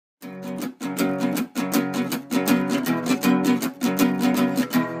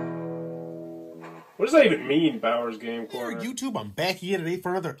does that even mean, Bowers Game Corner? Here, YouTube, I'm back again today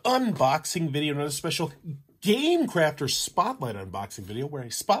for another unboxing video, another special Game Crafter Spotlight unboxing video where I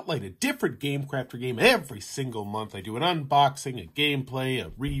spotlight a different Game Crafter game every single month. I do an unboxing, a gameplay,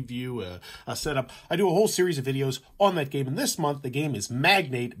 a review, a setup. I do a whole series of videos on that game, and this month the game is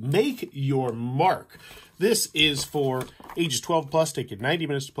Magnate, Make Your Mark. This is for ages 12 plus, take you 90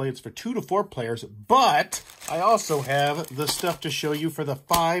 minutes to play. It's for 2 to 4 players, but I also have the stuff to show you for the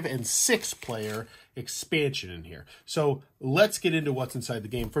 5 and 6 player expansion in here. So let's get into what's inside the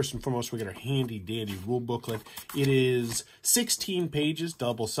game. First and foremost, we got our handy dandy rule booklet. It is 16 pages,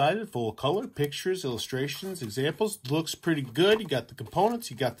 double-sided, full color, pictures, illustrations, examples. Looks pretty good. You got the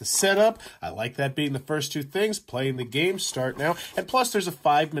components, you got the setup. I like that being the first two things. Playing the game, start now. And plus there's a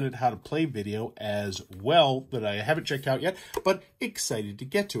 5-minute how to play video as well that I haven't checked out yet, but excited to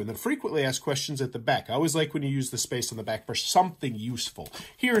get to. And then frequently asked questions at the back. I always like when you use the space on the back for something useful.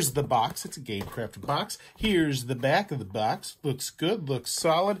 Here's the box. It's a Game Crafter box. Here's the back of the box. Looks good, looks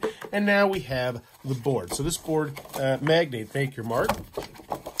solid. And now we have the board. So this board, Magnate, Make Your Mark.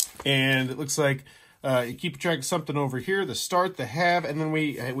 And it looks like you keep track of something over here, the start, the have, and then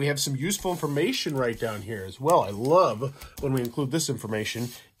we have some useful information right down here as well. I love when we include this information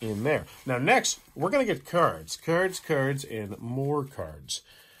in there. Now next, we're going to get cards. Cards, and more cards.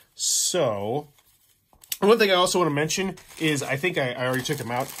 So one thing I also want to mention is, I think I already took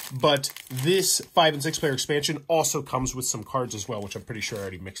them out, but this 5 and 6 player expansion also comes with some cards as well, which I'm pretty sure I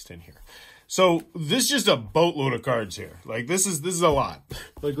already mixed in here. So this is just a boatload of cards here. Like this is a lot.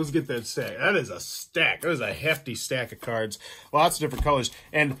 Like let's get that stack. That is a stack. That is a hefty stack of cards. Lots of different colors.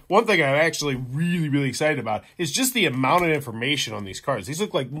 And one thing I'm actually really excited about is just the amount of information on these cards. These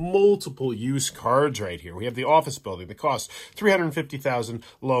look like multiple use cards right here. We have the office building, the cost $350,000,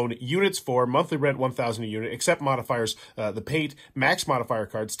 loan, units 4, monthly rent $1,000 a unit, accept modifiers, the paint, max modifier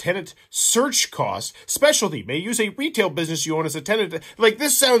cards, tenant search cost, specialty, may use a retail business you own as a tenant. Like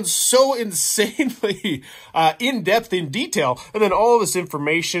this sounds so insanely in-depth, in detail, and then all of this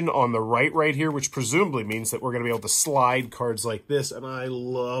information on the right here, which presumably means that we're going to be able to slide cards like this, and I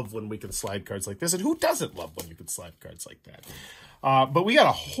love when we can slide cards like this, and who doesn't love when you can slide cards like that? But we got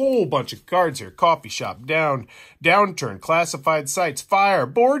a whole bunch of cards here. Coffee shop, downturn, classified sites, fire,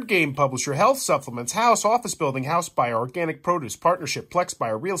 board game publisher, health supplements, house, office building, house buyer, organic produce, partnership, plex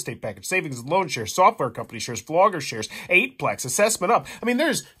buyer, real estate package, savings and loan shares, software company shares, vlogger shares, 8plex, assessment up. I mean,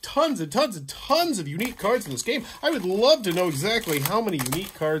 there's tons and tons of unique cards in this game. I would love to know exactly how many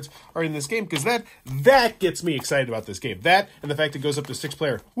unique cards are in this game, because that gets me excited about this game. That and the fact it goes up to 6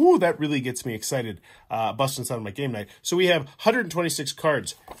 player, ooh, that really gets me excited, busting this out on my game night. So we have 126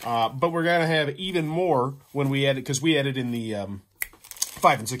 cards, but we're going to have even more when we add it, because we added in the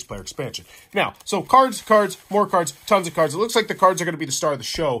 5 and 6 player expansion. Now, so cards, more cards, tons of cards. It looks like the cards are going to be the star of the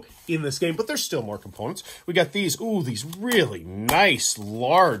show in this game, but there's still more components. We got these, ooh, these really nice,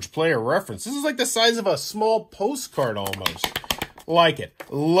 large player reference. This is like the size of a small postcard almost. Like it.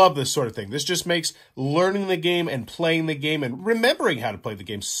 Love this sort of thing. This just makes learning the game and playing the game and remembering how to play the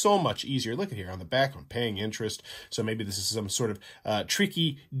game so much easier. Look at here on the back, I'm paying interest. So maybe this is some sort of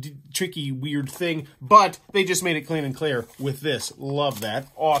tricky, weird thing, but they just made it clean and clear with this. Love that.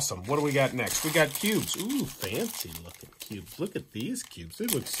 Awesome. What do we got next? We got cubes. Ooh, fancy looking cubes. Look at these cubes. They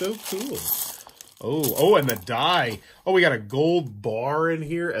look so cool. Oh, and the die. Oh, we got a gold bar in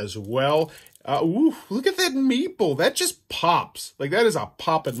here as well. Ooh, look at that meeple. That just pops. Like, that is a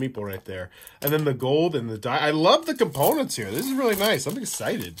poppin' meeple right there. And then the gold and the die. I love the components here. This is really nice. I'm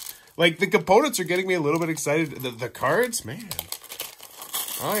excited. Like, the components are getting me a little bit excited. The cards, man.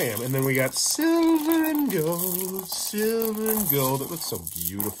 I am. And then we got silver and gold, silver and gold. It looks so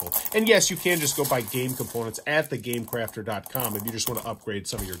beautiful. And yes, you can just go buy game components at thegamecrafter.com if you just want to upgrade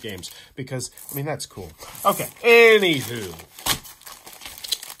some of your games. Because, I mean, that's cool. Okay, anywho.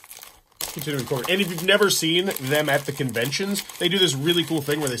 Continuing forward. And if you've never seen them at the conventions, they do this really cool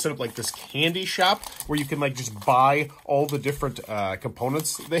thing where they set up like this candy shop where you can like just buy all the different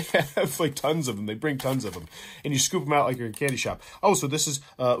components. They have like tons of them. They bring tons of them. And you scoop them out like you're in a candy shop. Oh, so this is,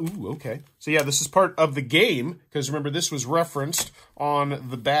 ooh, okay. So yeah, this is part of the game, because remember this was referenced on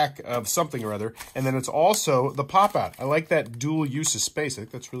the back of something or other. And then it's also the pop-out. I like that dual use of space. I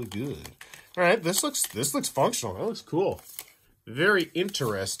think that's really good. All right, this looks functional. That looks cool. Very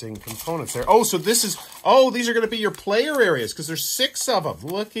interesting components there. Oh, so this is, oh, these are going to be your player areas because there's 6 of them.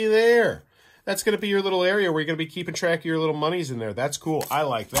 Looky there. That's going to be your little area where you're going to be keeping track of your little monies in there. That's cool. I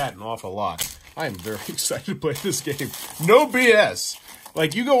like that an awful lot. I am very excited to play this game. No BS.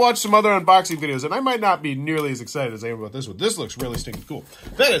 Like, you go watch some other unboxing videos, and I might not be nearly as excited as I am about this one. This looks really stinking cool.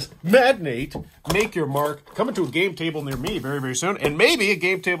 That is Magnate, Make Your Mark, coming to a game table near me very, very soon, and maybe a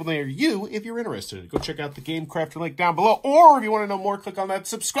game table near you if you're interested. Go check out the Game Crafter link down below, or if you want to know more, click on that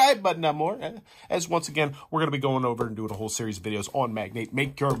subscribe button down more, as once again, we're going to be going over and doing a whole series of videos on Magnate,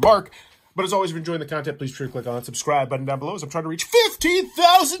 Make Your Mark. But as always, if you're enjoying the content, please be sure to click on that subscribe button down below as I'm trying to reach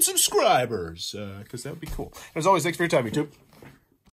 15,000 subscribers, because that would be cool. And as always, thanks for your time, YouTube.